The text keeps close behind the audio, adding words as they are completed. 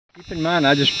Keep in mind,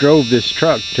 I just drove this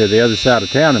truck to the other side of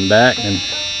town and back, and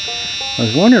I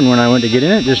was wondering when I went to get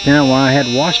in it just now why I had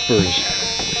Waspers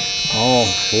all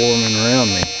swarming around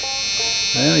me.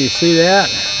 Well, you see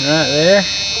that right there?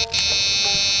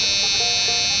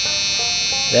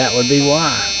 That would be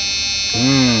why.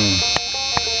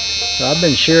 So I've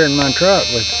been sharing my truck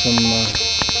with some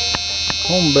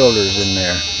home builders in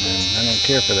there, and I don't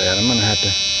care for that. I'm gonna have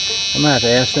to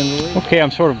ask them to leave. Okay,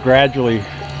 I'm sort of gradually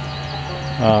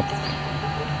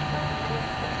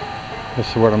this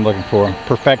is what I'm looking for,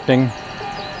 perfecting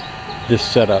this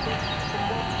setup.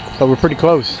 But we're pretty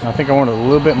close. I think I want it a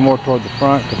little bit more toward the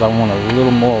front because I want a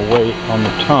little more weight on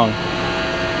the tongue,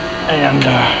 and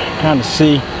kind of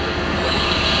see.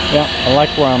 Yeah, I like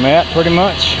where I'm at pretty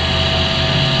much.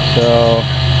 So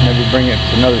maybe bring it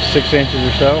to another 6 inches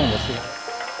or so, and we'll see.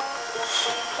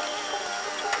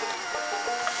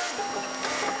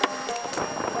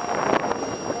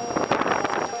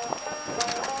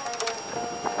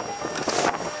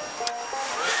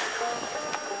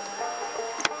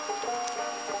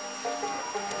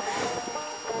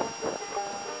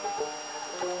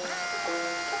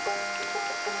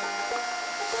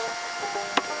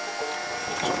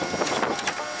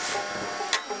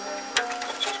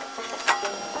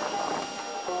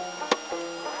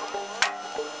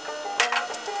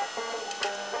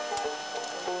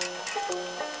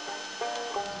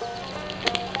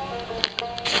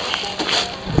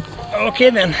 Okay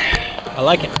then, I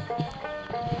like it.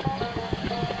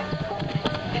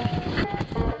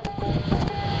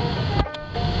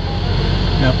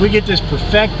 Now if we get this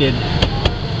perfected,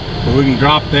 where we can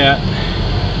drop that,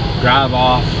 drive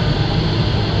off,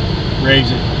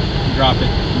 raise it, drop it,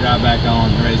 drive back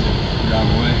on, raise it, drive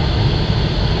away.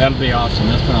 That'll be awesome.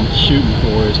 That's what I'm shooting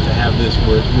for, is to have this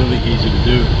where it's really easy to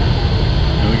do.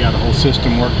 And we got a whole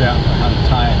system worked out for how to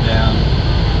tie it down.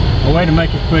 A way to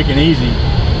make it quick and easy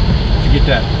to get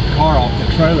that car off the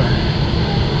trailer.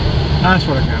 That's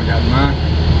what I kind of got in mind.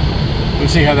 We'll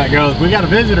see how that goes. We got a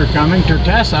visitor coming.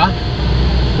 Tertessa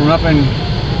from up in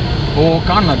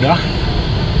Canada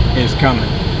is coming.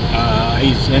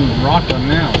 He's in Rockland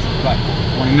now. It's like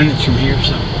 20 minutes from here,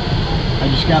 so I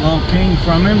just got a little ping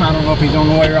from him. I don't know if he's on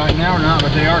the way right now or not,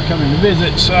 but they are coming to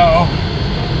visit, so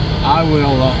I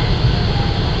will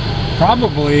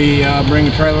probably bring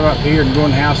the trailer up here and go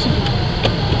in the house and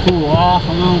cool off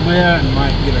a little bit, and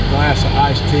might get a glass of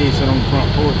iced tea, sit on the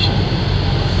front porch and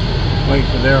wait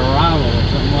for their arrival or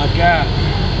something like that.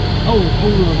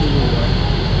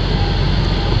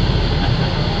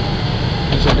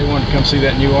 They said they wanted to come see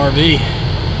that new RV.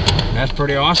 That's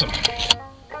pretty awesome.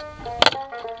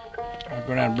 I'll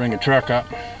go down and bring a truck up.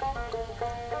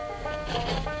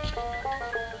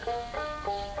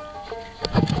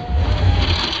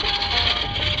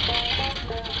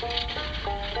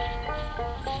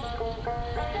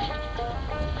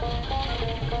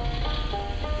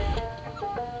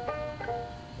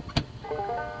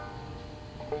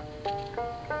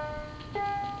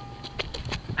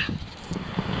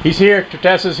 He's here.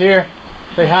 Tertessa's here.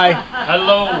 Say hi.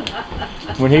 Hello.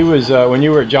 When he was, when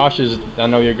you were at Josh's, I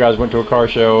know you guys went to a car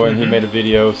show and he made a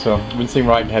video, so it would seem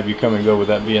right to have you come and go with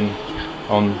that being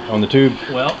on the tube.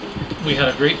 Well, we had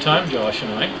a great time, Josh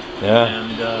and I. Yeah.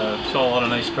 And saw a lot of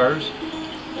nice cars.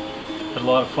 Had a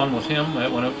lot of fun with him. I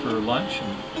went out for lunch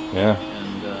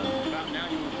and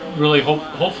really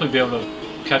hopefully be able to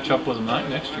catch up with him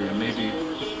next year, and maybe.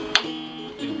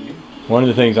 One of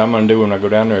the things I'm going to do when I go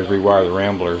down there is rewire the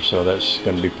Rambler, so that's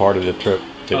going to be part of the trip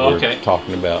that we're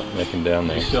talking about making down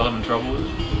there. Are you still having trouble with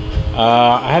it?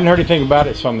 I hadn't heard anything about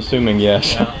it, so I'm assuming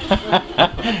yes. Yeah.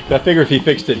 I figure if he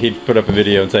fixed it, he'd put up a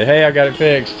video and say, "Hey, I got it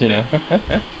fixed," you know. I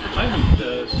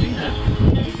haven't seen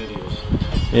any videos.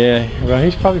 Yeah, well,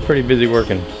 he's probably pretty busy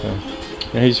working. So.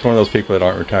 Yeah, he's one of those people that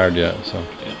aren't retired yet. So,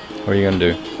 yeah. What are you going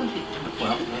to do?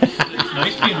 Well, it's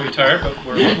nice being retired, but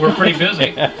we're pretty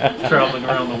busy traveling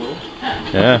around the world.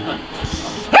 Yeah.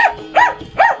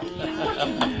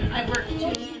 I work 2